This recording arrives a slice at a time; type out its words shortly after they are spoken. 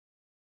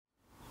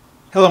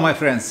Hello my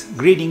friends,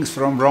 greetings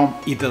from Rome,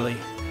 Italy.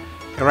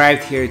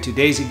 Arrived here 2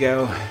 days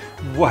ago.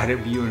 What a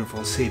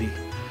beautiful city.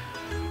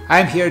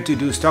 I'm here to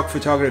do stock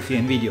photography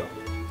and video.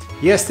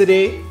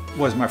 Yesterday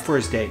was my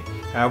first day.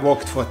 I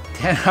walked for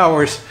 10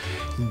 hours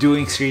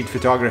doing street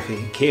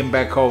photography. Came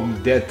back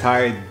home dead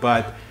tired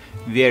but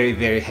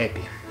very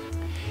happy.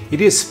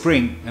 It is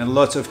spring and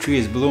lots of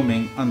trees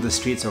blooming on the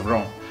streets of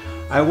Rome.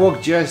 I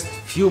walked just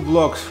few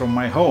blocks from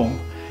my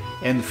home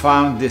and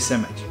found this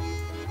image.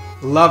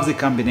 Love the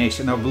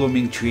combination of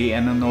blooming tree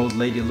and an old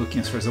lady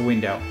looking through the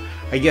window.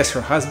 I guess her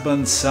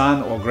husband,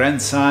 son or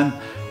grandson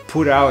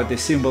put out the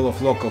symbol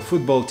of local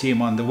football team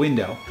on the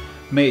window.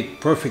 Made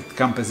perfect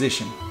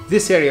composition.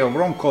 This area of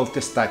Rome called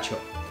Testaccio.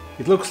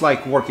 It looks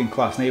like working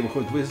class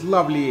neighborhood with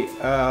lovely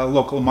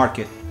local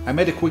market. I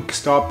made a quick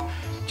stop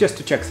just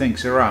to check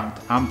things around.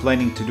 I'm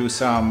planning to do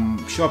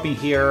some shopping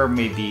here,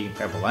 maybe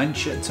have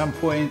lunch at some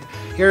point.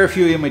 Here are a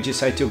few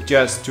images I took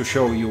just to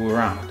show you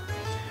around.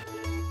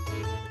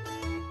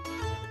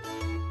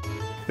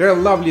 There are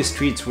lovely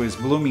streets with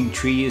blooming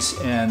trees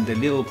and a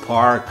little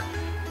park,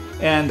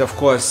 and of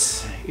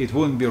course it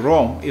wouldn't be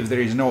Rome if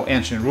there is no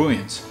ancient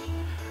ruins.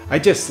 I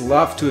just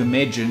love to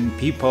imagine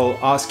people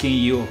asking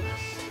you,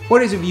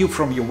 what is the view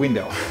from your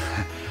window?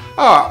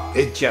 Oh,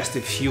 it's just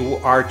a few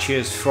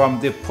arches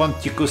from the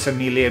Ponticus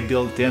Aemilia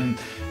built in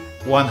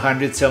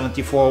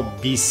 174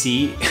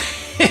 BC.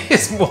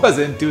 It's more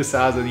than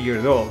 2000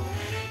 years old.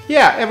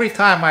 Yeah, every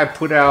time I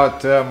put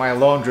out my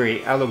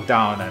laundry, I look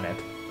down on it.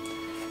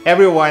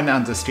 Everyone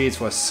on the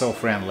streets was so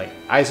friendly.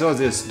 I saw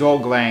this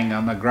dog laying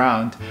on the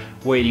ground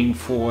waiting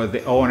for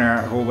the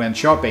owner who went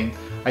shopping.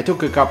 I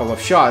took a couple of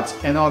shots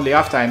and only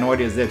after I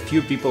noticed that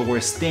few people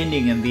were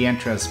standing in the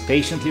entrance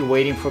patiently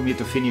waiting for me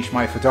to finish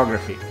my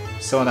photography.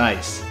 So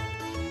nice.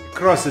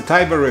 Across the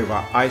Tiber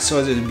River I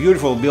saw this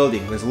beautiful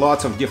building with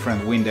lots of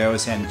different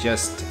windows and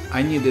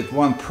I needed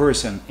one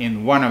person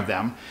in one of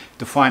them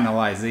to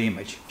finalize the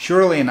image.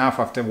 Surely enough,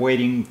 after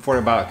waiting for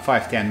about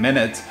 5-10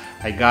 minutes,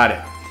 I got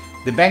it.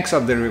 The banks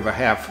of the river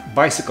have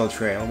bicycle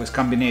trail with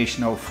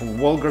combination of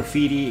wall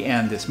graffiti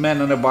and this man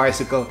on a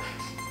bicycle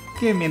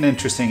gave me an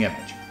interesting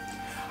image.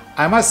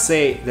 I must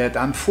say that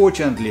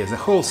unfortunately the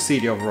whole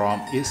city of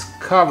Rome is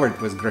covered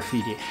with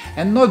graffiti,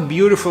 and not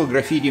beautiful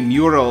graffiti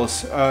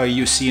murals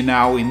you see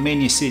now in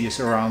many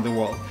cities around the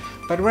world,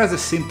 but rather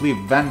simply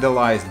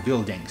vandalized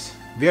buildings.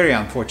 Very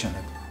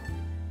unfortunate.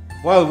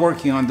 While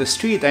working on the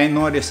street I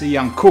noticed a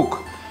young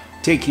cook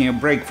taking a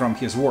break from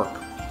his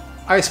work.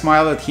 I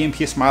smiled at him,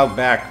 he smiled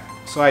back.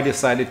 So I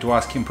decided to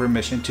ask him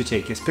permission to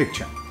take his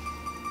picture.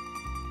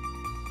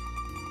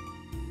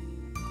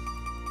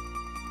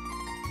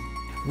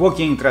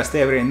 Walking in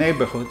Trastevere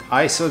neighborhood,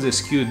 I saw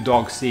this cute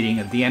dog sitting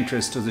at the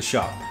entrance to the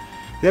shop.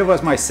 That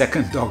was my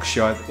second dog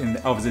shot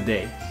of the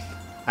day.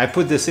 I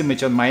put this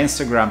image on my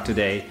Instagram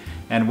today,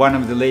 and one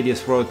of the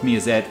ladies wrote me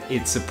that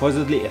it's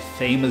supposedly a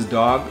famous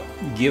dog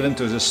given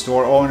to the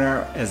store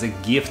owner as a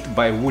gift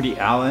by Woody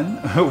Allen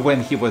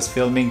when he was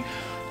filming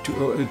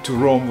to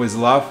Rome with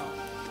Love.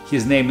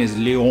 His name is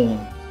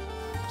Leon.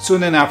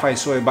 Soon enough I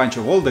saw a bunch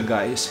of older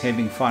guys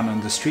having fun on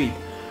the street.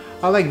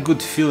 I like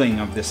good feeling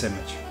of this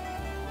image.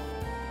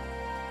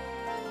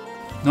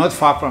 Not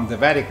far from the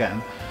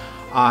Vatican,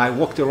 I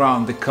walked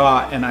around the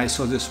car and I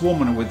saw this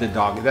woman with the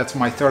dog. That's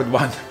my third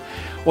one.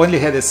 Only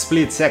had a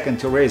split second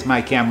to raise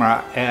my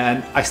camera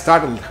and I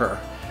startled her.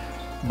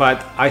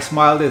 But I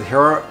smiled at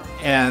her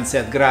and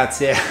said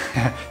grazie,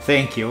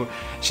 thank you.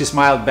 She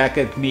smiled back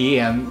at me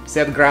and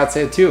said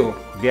grazie too,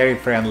 very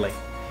friendly.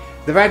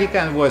 The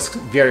Vatican was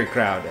very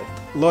crowded,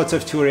 lots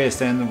of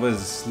tourists and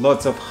with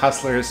lots of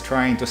hustlers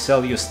trying to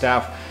sell you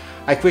stuff.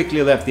 I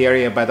quickly left the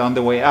area, but on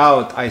the way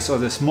out I saw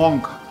this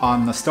monk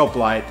on the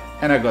stoplight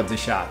and I got the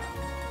shot.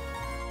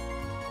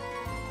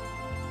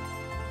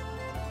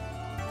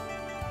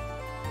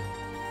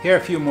 Here are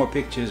a few more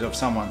pictures of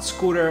someone's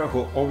scooter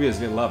who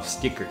obviously loves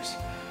stickers.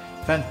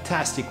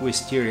 Fantastic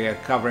wisteria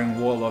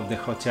covering wall of the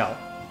hotel.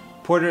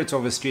 Portraits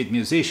of a street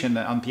musician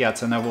on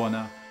Piazza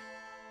Navona.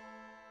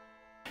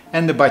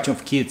 And a bunch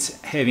of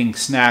kids having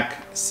snack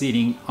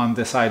sitting on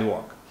the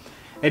sidewalk.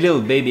 A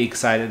little baby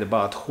excited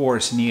about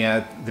horse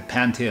near the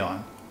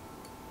Pantheon.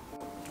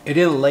 A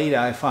little later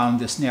I found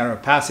this narrow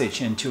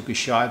passage and took a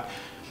shot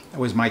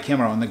with my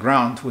camera on the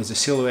ground with the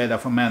silhouette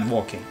of a man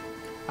walking.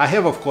 I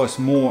have of course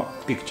more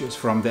pictures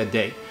from that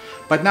day,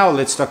 but now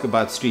let's talk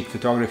about street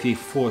photography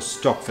for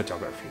stock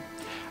photography.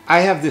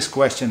 I have this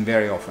question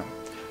very often.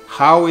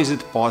 How is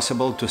it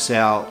possible to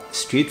sell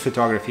street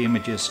photography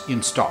images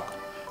in stock?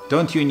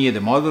 Don't you need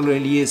a model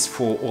release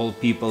for all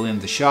people in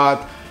the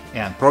shot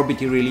and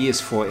property release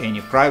for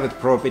any private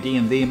property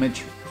in the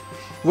image?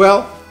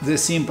 Well, the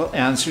simple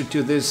answer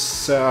to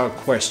this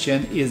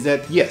question is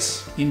that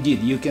yes, indeed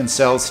you can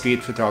sell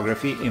street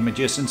photography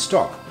images in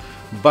stock,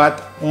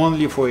 but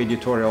only for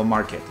editorial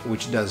market,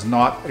 which does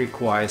not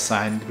require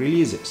signed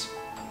releases.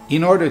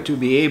 In order to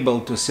be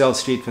able to sell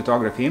street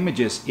photography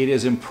images, it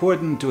is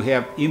important to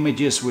have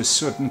images with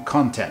certain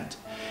content.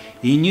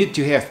 You need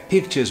to have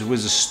pictures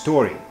with a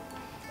story.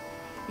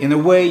 In a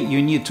way,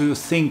 you need to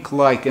think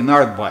like an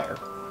art buyer.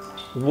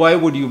 Why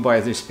would you buy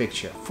this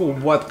picture? For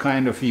what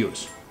kind of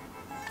use?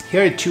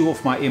 Here are two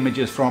of my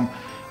images from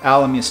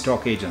Alamy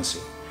Stock Agency,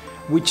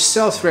 which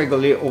sells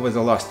regularly over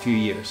the last few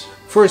years.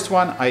 First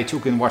one I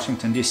took in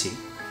Washington, D.C.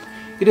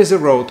 It is a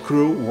road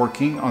crew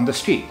working on the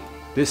street.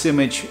 This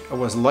image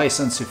was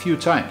licensed a few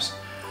times.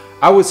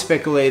 I would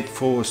speculate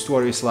for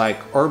stories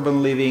like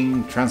urban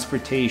living,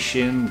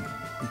 transportation,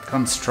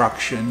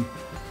 construction.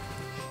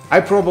 I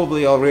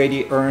probably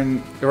already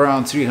earned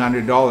around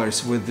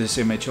 $300 with this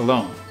image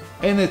alone,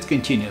 and it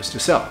continues to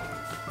sell.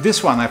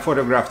 This one I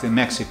photographed in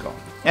Mexico,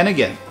 and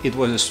again, it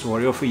was a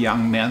story of a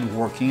young man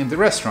working in the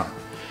restaurant,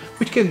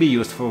 which can be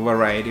used for a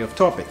variety of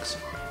topics.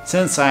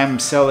 Since I'm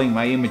selling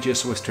my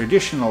images with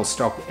traditional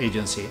stock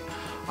agency,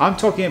 I'm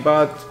talking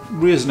about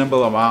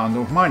reasonable amount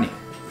of money.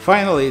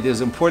 Finally, it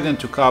is important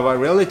to cover a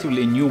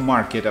relatively new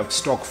market of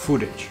stock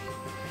footage.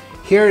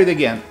 Here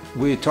again,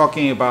 we're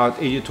talking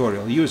about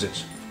editorial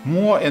uses.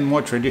 More and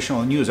more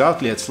traditional news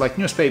outlets like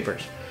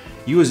newspapers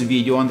use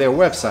video on their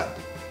website.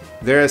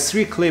 There are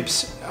 3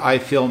 clips I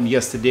filmed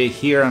yesterday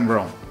here in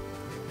Rome.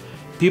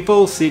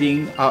 People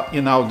sitting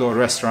in outdoor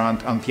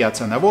restaurant on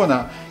Piazza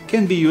Navona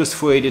can be used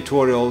for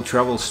editorial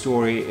travel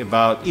story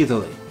about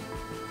Italy.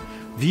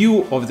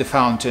 View of the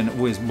fountain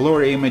with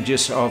blurry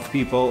images of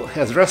people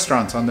has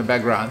restaurants on the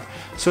background,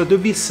 so to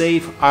be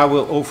safe I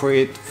will offer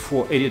it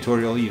for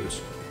editorial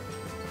use.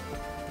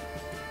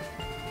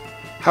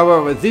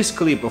 However, this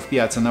clip of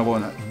Piazza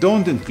Navona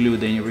don't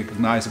include any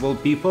recognizable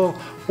people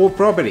or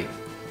property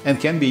and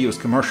can be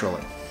used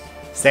commercially.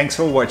 Thanks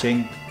for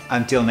watching.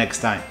 Until next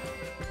time.